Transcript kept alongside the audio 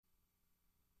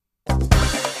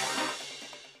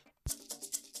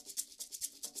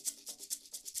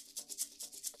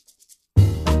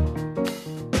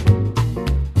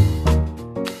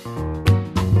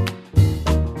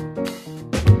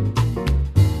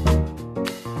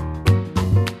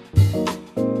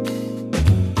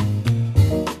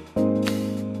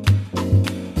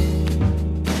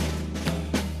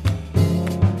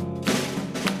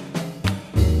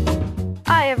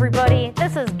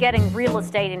Getting Real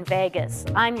Estate in Vegas.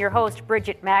 I'm your host,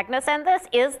 Bridget Magnus, and this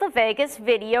is the Vegas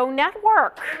Video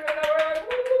Network.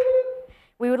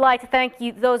 We would like to thank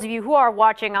you, those of you who are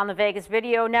watching on the Vegas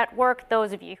Video Network,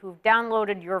 those of you who've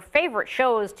downloaded your favorite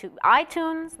shows to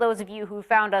iTunes, those of you who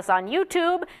found us on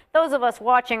YouTube, those of us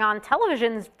watching on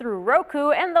television through Roku,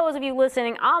 and those of you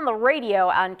listening on the radio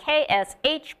on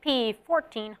KSHP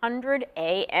 1400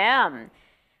 AM.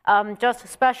 Just a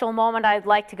special moment, I'd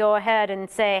like to go ahead and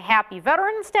say Happy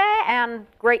Veterans Day and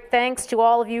great thanks to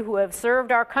all of you who have served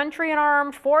our country in our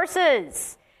armed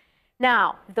forces.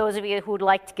 Now, those of you who would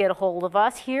like to get a hold of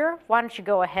us here, why don't you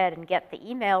go ahead and get the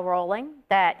email rolling.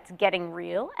 That's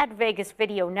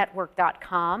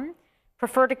gettingreal@vegasvideonetwork.com.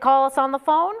 Prefer to call us on the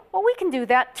phone? Well, we can do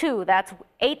that too. That's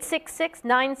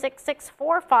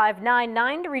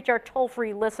 866-966-4599 to reach our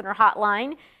toll-free listener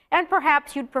hotline. And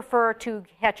perhaps you'd prefer to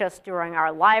catch us during our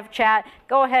live chat.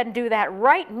 Go ahead and do that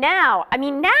right now.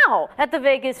 Now at the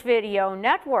Vegas Video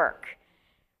Network.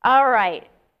 All right.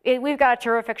 We've got a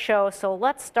terrific show, so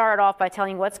let's start off by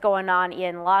telling you what's going on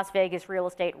in Las Vegas real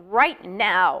estate right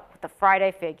now with the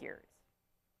Friday figures.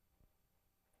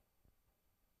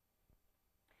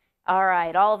 All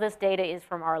right, all of this data is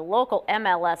from our local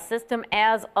MLS system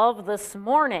as of this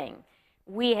morning.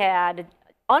 We had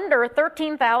under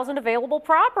 13,000 available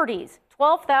properties,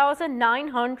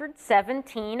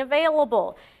 12,917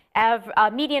 available.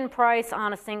 Median price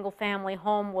on a single-family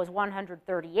home was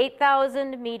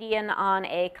 $138,000. Median on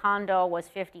a condo was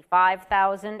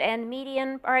 $55,000, and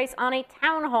median price on a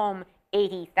townhome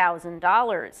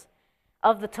 $80,000.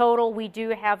 Of the total, we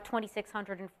do have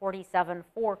 2,647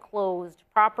 foreclosed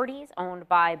properties owned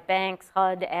by banks,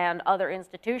 HUD, and other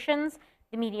institutions.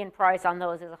 The median price on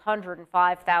those is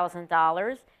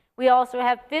 $105,000. We also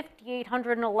have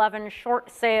 5,811 short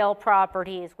sale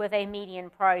properties with a median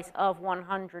price of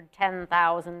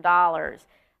 $110,000.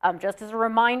 Just as a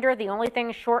reminder, the only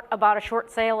thing short about a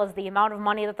short sale is the amount of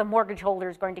money that the mortgage holder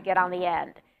is going to get on the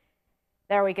end.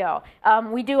 There we go.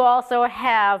 We do also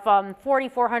have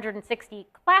 4,460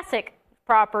 classic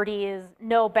properties,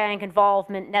 no bank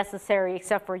involvement necessary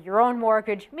except for your own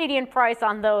mortgage. Median price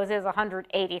on those is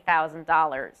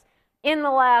 $180,000. In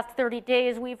the last 30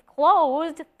 days, we've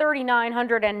closed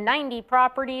 3,990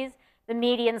 properties. The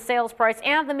median sales price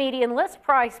and the median list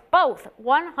price, both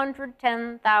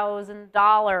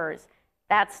 $110,000.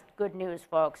 That's good news,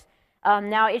 folks.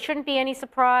 Now, it shouldn't be any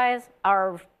surprise.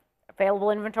 Our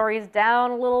available inventory is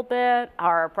down a little bit.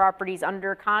 Our properties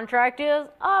under contract is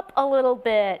up a little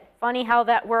bit. Funny how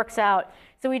that works out.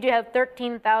 So we do have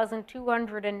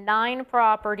 13,209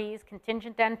 properties,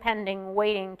 contingent and pending,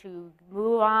 waiting to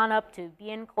move on up to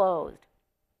being closed.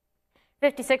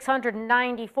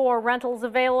 5,694 rentals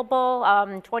available,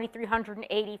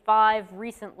 2,385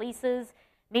 recent leases.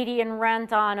 Median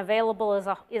rent on available is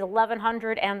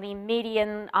 $1,100, and the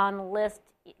median on leased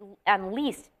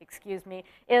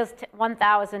is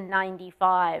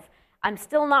 $1,095. I'm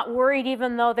still not worried,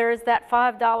 even though there's that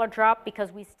 $5 drop,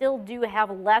 because we still do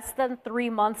have less than 3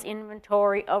 months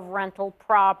inventory of rental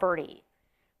property.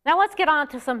 Now let's get on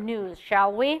to some news,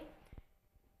 shall we?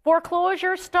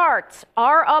 Foreclosure starts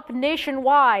are up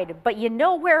nationwide, but you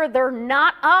know where they're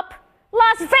not up?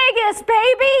 Las Vegas,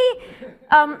 baby!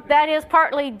 That is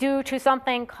partly due to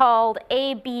something called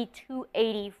AB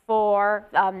 284.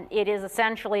 It is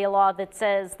essentially a law that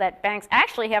says that banks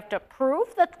actually have to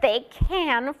prove that they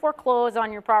can foreclose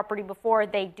on your property before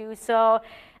they do so.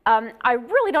 I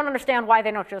really don't understand why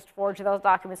they don't just forge those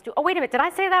documents too. Oh, wait a minute, did I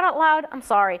say that out loud? I'm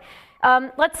sorry.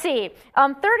 Let's see.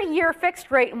 30-year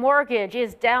fixed rate mortgage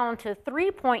is down to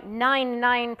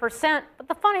 3.99%. But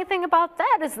the funny thing about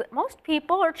that is that most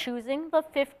people are choosing the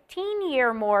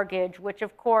 15-year mortgage, which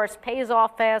of course pays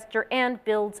off faster and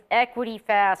builds equity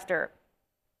faster.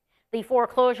 The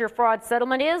foreclosure fraud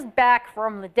settlement is back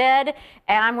from the dead,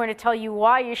 and I'm going to tell you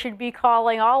why you should be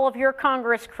calling all of your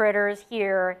Congress critters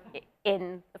here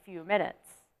in a few minutes.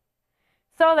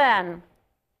 So then,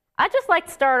 I'd just like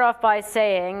to start off by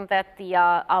saying that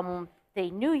the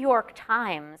New York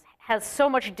Times has so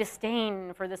much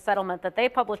disdain for the settlement that they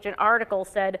published an article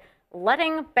said,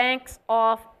 letting banks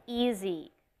off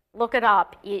easy. Look it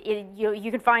up. You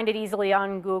can find it easily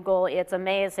on Google. It's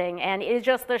amazing. And it is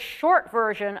just the short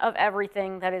version of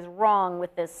everything that is wrong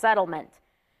with this settlement.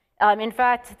 In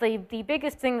fact, the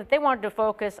biggest thing that they wanted to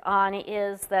focus on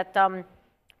is that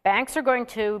banks are going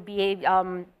to be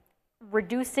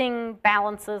reducing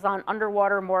balances on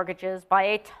underwater mortgages by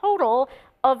a total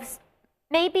of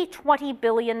maybe $20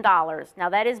 billion. Now,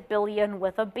 that is billion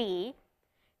with a B.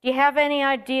 Do you have any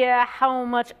idea how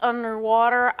much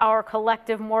underwater our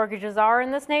collective mortgages are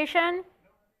in this nation?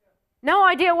 No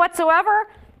idea whatsoever?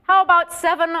 How about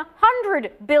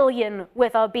 700 billion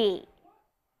with a B?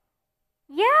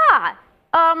 Yeah.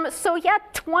 So yeah,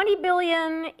 20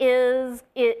 billion is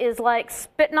like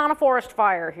spitting on a forest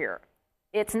fire here.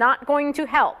 It's not going to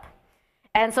help.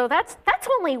 And so that's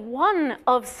only one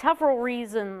of several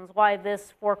reasons why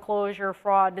this foreclosure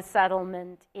fraud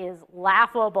settlement is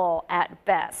laughable at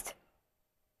best.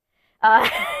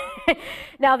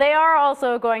 Now, they are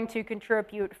also going to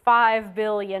contribute $5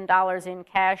 billion in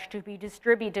cash to be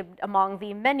distributed among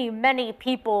the many, many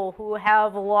people who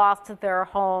have lost their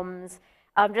homes.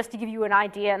 Just to give you an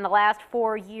idea, in the last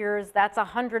 4 years, that's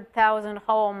 100,000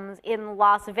 homes in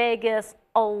Las Vegas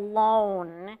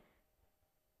alone.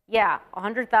 Yeah,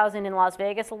 100,000 in Las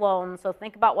Vegas alone, so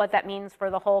think about what that means for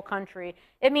the whole country.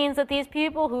 It means that these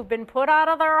people who've been put out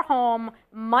of their home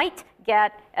might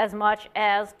get as much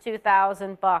as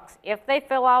 $2,000 if they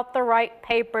fill out the right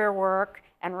paperwork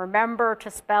and remember to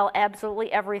spell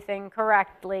absolutely everything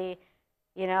correctly.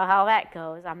 You know how that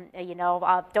goes.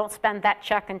 Don't spend that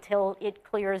check until it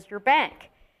clears your bank.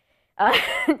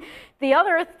 The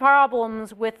other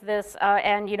problems with this,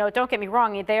 and don't get me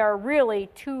wrong, they are really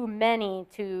too many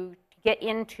to get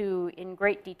into in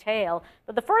great detail.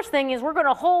 But the first thing is we're going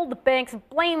to hold the banks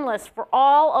blameless for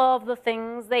all of the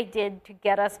things they did to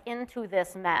get us into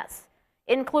this mess,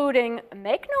 including,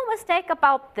 make no mistake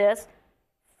about this,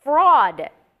 fraud.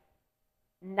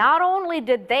 Not only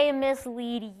did they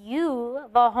mislead you,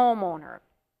 the homeowner,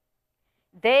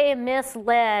 they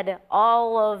misled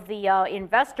all of the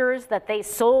investors that they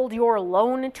sold your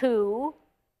loan to.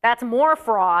 That's more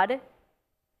fraud.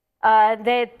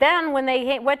 Then when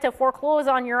they went to foreclose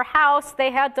on your house,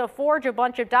 they had to forge a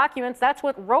bunch of documents. That's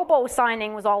what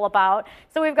robo-signing was all about.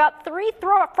 So we've got 3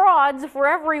 frauds for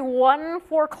every 1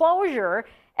 foreclosure.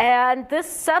 And this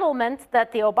settlement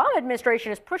that the Obama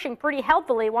administration is pushing pretty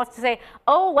healthily wants to say,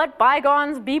 oh, let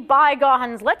bygones be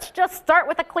bygones. Let's just start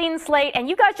with a clean slate, and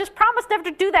you guys just promise never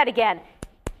to do that again.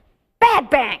 Bad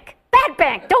bank.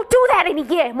 Don't do that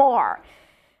anymore.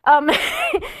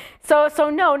 So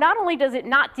no, not only does it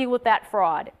not deal with that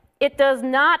fraud, it does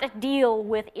not deal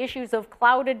with issues of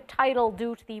clouded title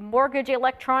due to the Mortgage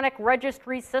Electronic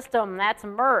Registry System. That's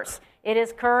MERS. It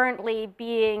is currently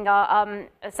being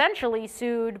essentially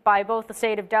sued by both the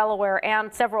state of Delaware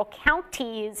and several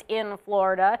counties in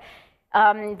Florida.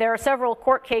 There are several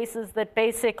court cases that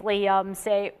basically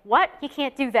say, what? You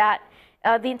can't do that.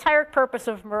 The entire purpose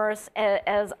of MERS,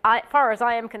 as far as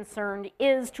I am concerned,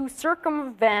 is to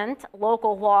circumvent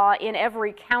local law in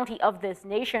every county of this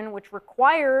nation, which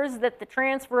requires that the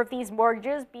transfer of these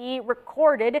mortgages be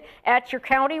recorded at your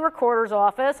county recorder's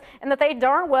office, and that they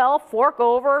darn well fork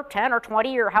over 10 or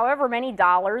 20 or however many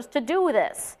dollars to do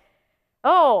this.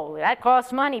 Oh, that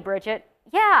costs money, Bridget.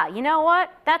 Yeah, you know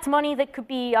what? That's money that could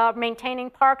be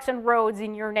maintaining parks and roads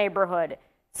in your neighborhood.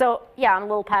 So, yeah, I'm a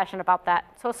little passionate about that.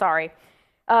 So sorry.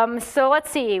 So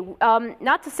let's see,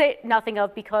 not to say nothing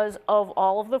of because of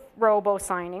all of the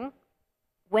robo-signing,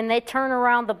 when they turn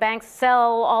around, the banks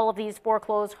sell all of these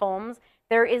foreclosed homes,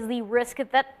 there is the risk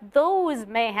that those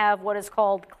may have what is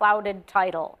called clouded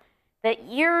title. That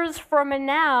years from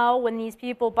now, when these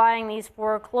people buying these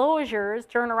foreclosures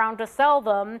turn around to sell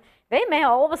them, they may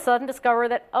all of a sudden discover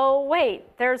that, oh,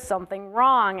 wait, there's something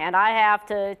wrong, and I have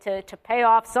to pay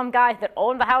off some guy that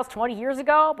owned the house 20 years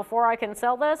ago before I can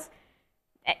sell this.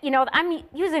 I'm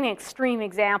using an extreme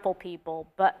example,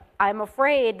 people, but I'm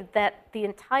afraid that the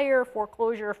entire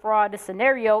foreclosure fraud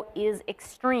scenario is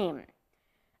extreme.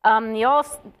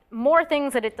 More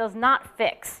things that it does not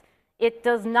fix. It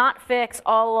does not fix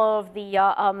all of the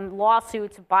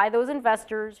lawsuits by those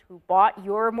investors who bought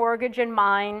your mortgage and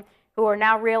mine, who are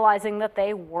now realizing that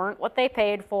they weren't what they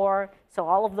paid for. So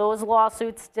all of those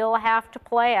lawsuits still have to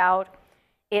play out.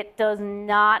 It does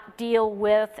not deal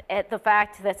with the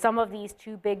fact that some of these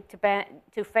too big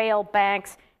to fail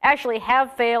banks actually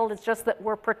have failed. It's just that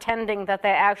we're pretending that they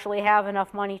actually have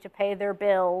enough money to pay their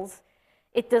bills.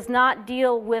 It does not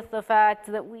deal with the fact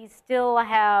that we still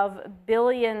have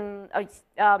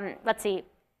let's see,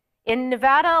 in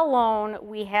Nevada alone,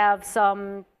 we have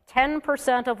some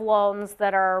 10% of loans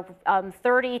that are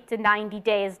 30 to 90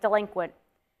 days delinquent,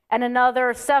 and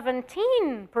another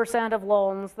 17% of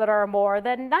loans that are more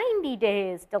than 90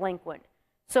 days delinquent.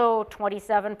 So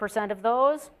 27% of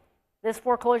those, this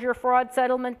foreclosure fraud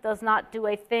settlement does not do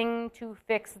a thing to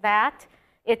fix that.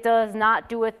 It does not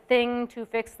do a thing to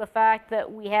fix the fact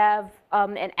that we have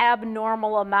an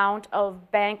abnormal amount of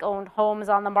bank-owned homes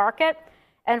on the market,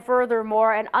 and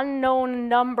furthermore, an unknown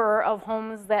number of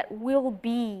homes that will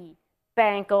be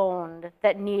bank-owned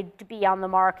that need to be on the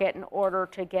market in order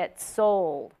to get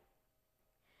sold.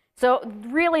 So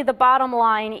really the bottom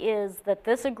line is that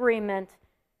this agreement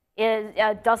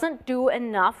doesn't do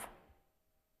enough,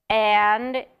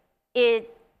 and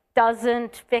it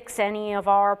doesn't fix any of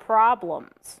our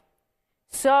problems.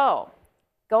 So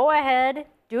go ahead,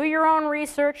 do your own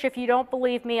research. If you don't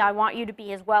believe me, I want you to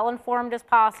be as well informed as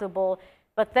possible.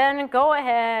 But then go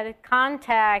ahead,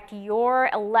 contact your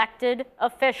elected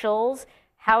officials,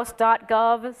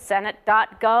 house.gov,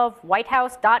 senate.gov,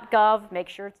 whitehouse.gov. Make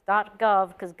sure it's .gov,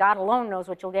 because God alone knows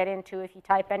what you'll get into if you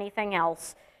type anything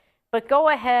else. But go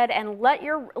ahead and let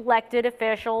your elected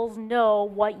officials know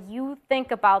what you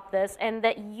think about this and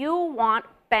that you want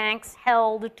banks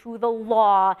held to the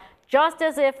law, just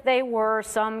as if they were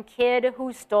some kid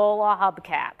who stole a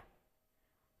hubcap.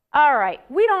 All right,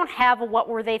 we don't have a what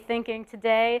were they thinking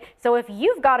today, so if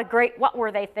you've got a great what were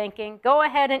they thinking, go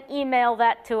ahead and email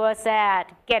that to us at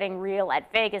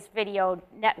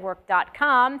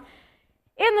gettingreal@vegasvideonetwork.com.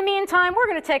 In the meantime, we're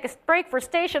going to take a break for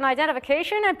station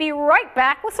identification and be right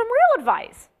back with some real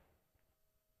advice.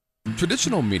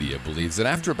 Traditional media believes that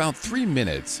after about 3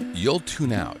 minutes, you'll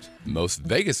tune out. Most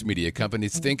Vegas media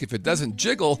companies think if it doesn't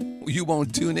jiggle, you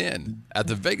won't tune in. At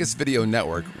the Vegas Video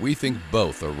Network, we think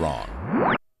both are wrong.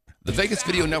 The Vegas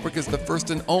Video Network is the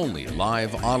first and only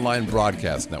live online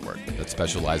broadcast network that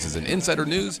specializes in insider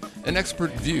news and expert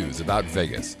views about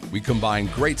Vegas. We combine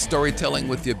great storytelling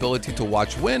with the ability to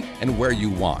watch when and where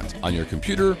you want on your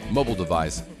computer, mobile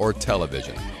device, or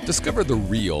television. Discover the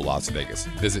real Las Vegas.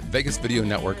 Visit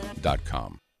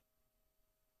vegasvideonetwork.com.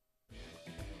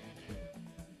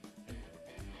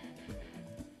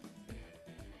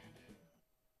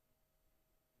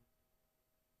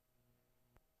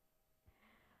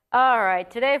 All right,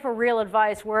 today for real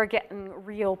advice, we're getting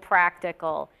real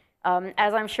practical.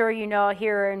 As I'm sure you know,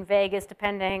 here in Vegas,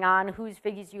 depending on whose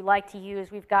figures you like to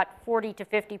use, we've got 40 to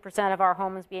 50% of our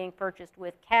homes being purchased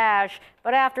with cash.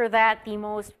 But after that, the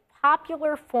most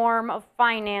popular form of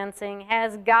financing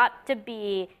has got to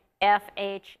be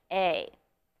FHA.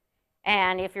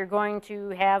 And if you're going to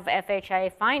have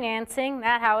FHA financing,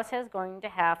 that house is going to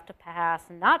have to pass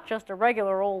not just a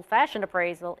regular old-fashioned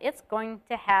appraisal, it's going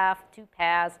to have to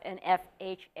pass an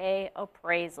FHA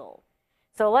appraisal.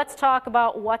 So let's talk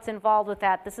about what's involved with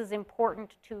that. This is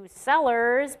important to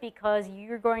sellers because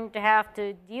you're going to have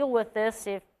to deal with this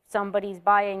if somebody's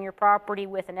buying your property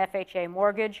with an FHA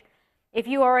mortgage. If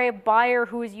you are a buyer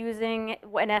who is using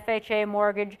an FHA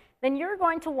mortgage, then you're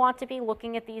going to want to be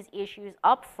looking at these issues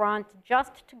up front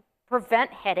just to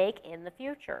prevent headache in the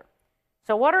future.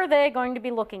 So what are they going to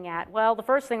be looking at? Well, the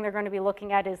first thing they're going to be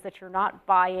looking at is that you're not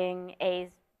buying a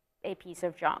piece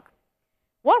of junk.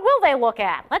 What will they look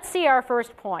at? Let's see our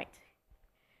first point,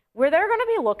 where they're going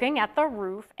to be looking at the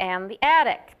roof and the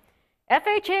attic.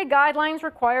 FHA guidelines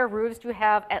require roofs to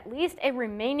have at least a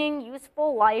remaining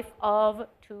useful life of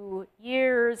 2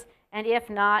 years, and if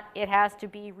not, it has to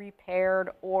be repaired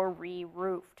or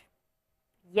re-roofed.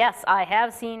 Yes, I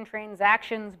have seen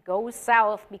transactions go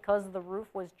south because the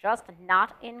roof was just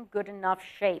not in good enough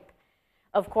shape.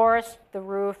 Of course, the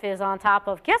roof is on top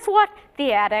of, guess what?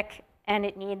 The attic, and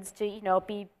it needs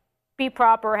to, be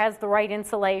proper, has the right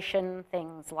insulation,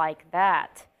 things like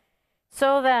that.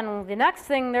 So then the next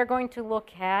thing they're going to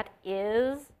look at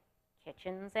is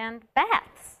kitchens and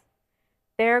baths.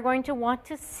 They're going to want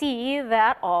to see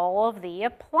that all of the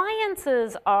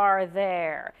appliances are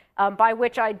there, by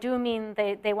which I do mean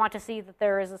they want to see that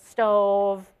there is a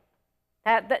stove.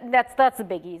 That's the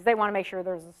biggies. They want to make sure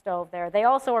there's a stove there. They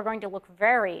also are going to look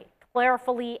very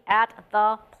carefully at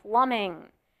the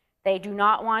plumbing. They do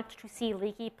not want to see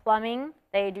leaky plumbing.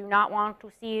 They do not want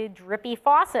to see drippy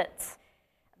faucets.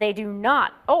 They do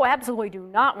not, absolutely do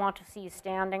not want to see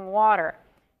standing water.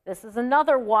 This is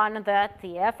another one that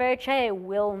the FHA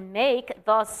will make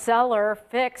the seller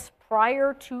fix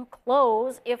prior to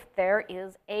close if there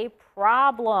is a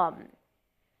problem.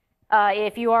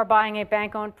 If you are buying a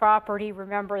bank-owned property,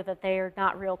 remember that they are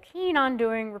not real keen on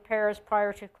doing repairs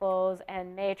prior to close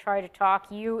and may try to talk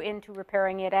you into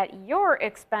repairing it at your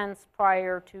expense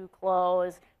prior to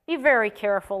close. Be very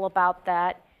careful about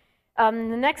that. The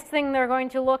next thing they're going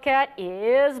to look at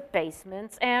is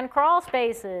basements and crawl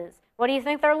spaces. What do you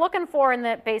think they're looking for in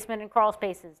the basement and crawl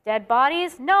spaces? Dead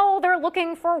bodies? No, they're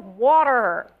looking for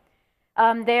water.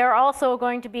 They are also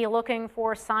going to be looking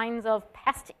for signs of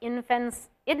pest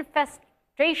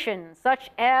infestation, such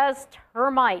as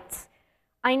termites.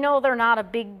 I know they're not a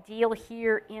big deal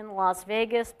here in Las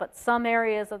Vegas, but some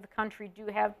areas of the country do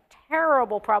have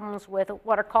terrible problems with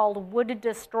what are called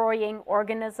wood-destroying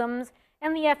organisms,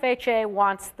 and the FHA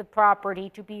wants the property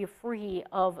to be free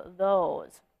of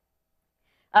those.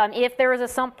 If there is a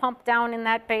sump pump down in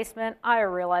that basement, I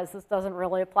realize this doesn't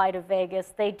really apply to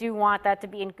Vegas. They do want that to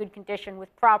be in good condition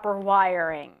with proper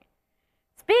wiring.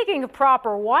 Speaking of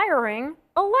proper wiring,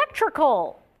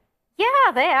 electrical.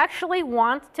 Yeah, they actually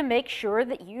want to make sure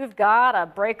that you've got a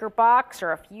breaker box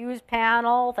or a fuse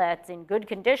panel that's in good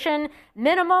condition,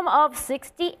 minimum of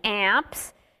 60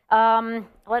 amps.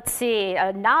 Let's see,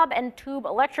 a knob and tube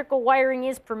electrical wiring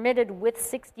is permitted with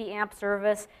 60 amp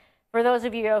service. For those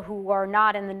of you who are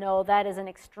not in the know, that is an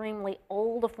extremely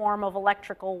old form of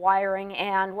electrical wiring,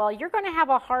 and well, you're going to have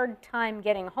a hard time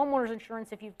getting homeowners insurance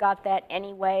if you've got that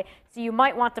anyway, so you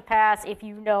might want to pass if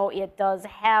you know it does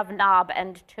have knob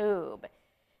and tube.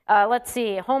 Let's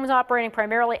see, homes operating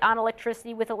primarily on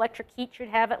electricity with electric heat should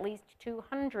have at least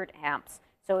 200 amps.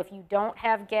 So if you don't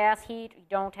have gas heat, you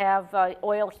don't have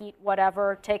oil heat,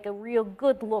 whatever, take a real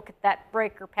good look at that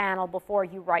breaker panel before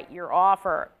you write your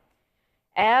offer.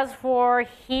 As for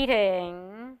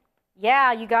heating,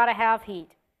 yeah, you got to have heat.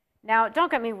 Now, don't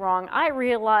get me wrong. I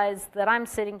realize that I'm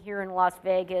sitting here in Las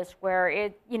Vegas where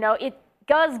it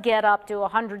does get up to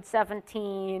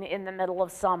 117 in the middle of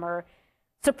summer.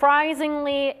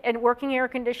 Surprisingly, a working air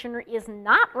conditioner is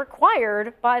not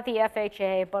required by the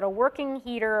FHA, but a working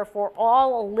heater for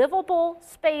all livable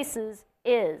spaces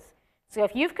is. So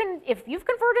if you've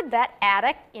converted that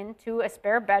attic into a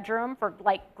spare bedroom for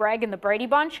like Greg and the Brady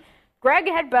Bunch, Greg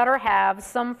had better have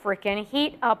some freaking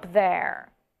heat up there.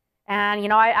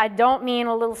 And, I don't mean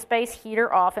a little space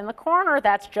heater off in the corner.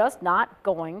 That's just not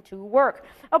going to work.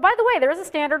 Oh, by the way, there's a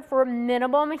standard for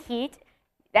minimum heat.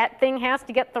 That thing has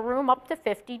to get the room up to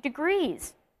 50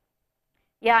 degrees.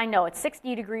 Yeah, I know, it's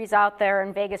 60 degrees out there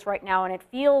in Vegas right now, and it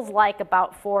feels like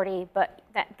about 40, but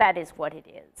that is what it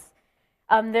is.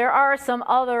 There are some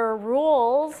other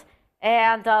rules,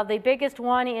 and the biggest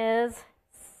one is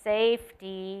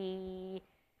safety.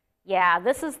 Yeah,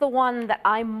 this is the one that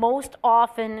I most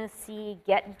often see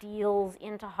get deals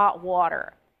into hot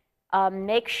water.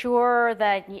 Make sure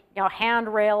that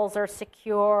handrails are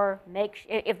secure.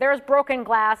 If there's broken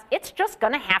glass, it's just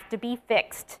going to have to be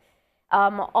fixed.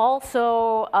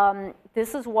 Also,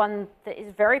 this is one that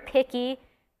is very picky.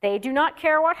 They do not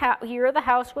care what year the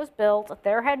house was built.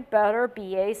 There had better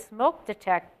be a smoke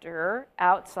detector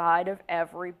outside of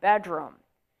every bedroom.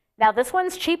 Now, this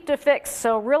one's cheap to fix,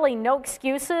 so really no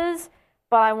excuses,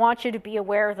 but I want you to be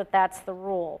aware that that's the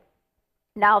rule.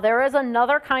 Now, there is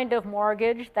another kind of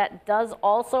mortgage that does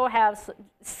also have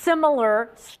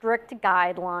similar strict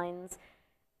guidelines,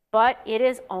 but it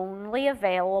is only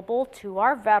available to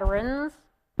our veterans.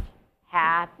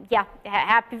 Happy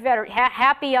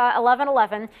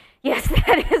 11/11. Yes,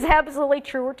 that is absolutely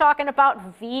true. We're talking about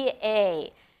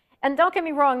VA. And don't get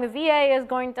me wrong, the VA is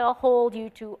going to hold you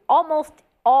to almost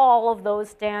all of those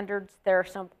standards. There are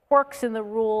some quirks in the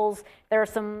rules. There are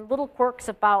some little quirks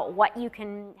about what you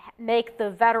can make the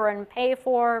veteran pay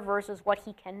for versus what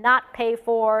he cannot pay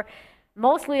for.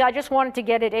 Mostly, I just wanted to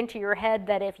get it into your head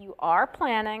that if you are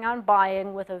planning on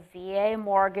buying with a VA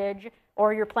mortgage,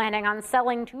 or you're planning on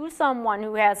selling to someone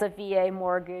who has a VA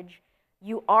mortgage,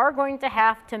 you are going to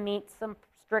have to meet some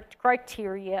strict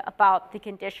criteria about the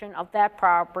condition of that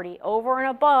property over and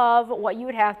above what you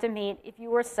would have to meet if you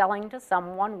were selling to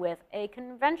someone with a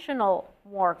conventional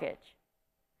mortgage.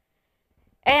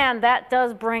 And that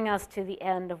does bring us to the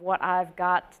end of what I've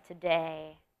got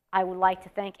today. I would like to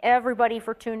thank everybody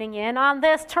for tuning in on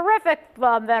this terrific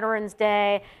Veterans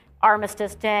Day,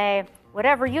 Armistice Day.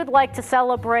 Whatever you'd like to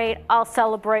celebrate, I'll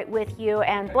celebrate with you,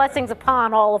 and blessings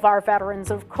upon all of our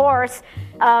veterans, of course.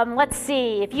 Let's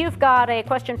see, if you've got a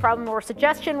question, problem, or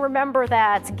suggestion, remember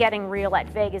that's Getting Real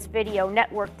at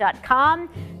VegasVideoNetwork.com.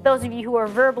 Those of you who are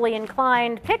verbally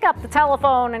inclined, pick up the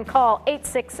telephone and call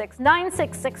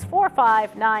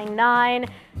 866-966-4599.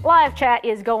 Live chat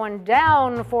is going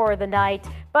down for the night,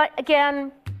 but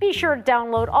again, be sure to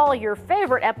download all your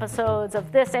favorite episodes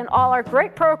of this and all our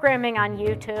great programming on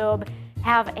YouTube.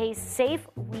 Have a safe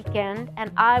weekend,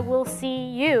 and I will see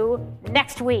you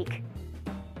next week.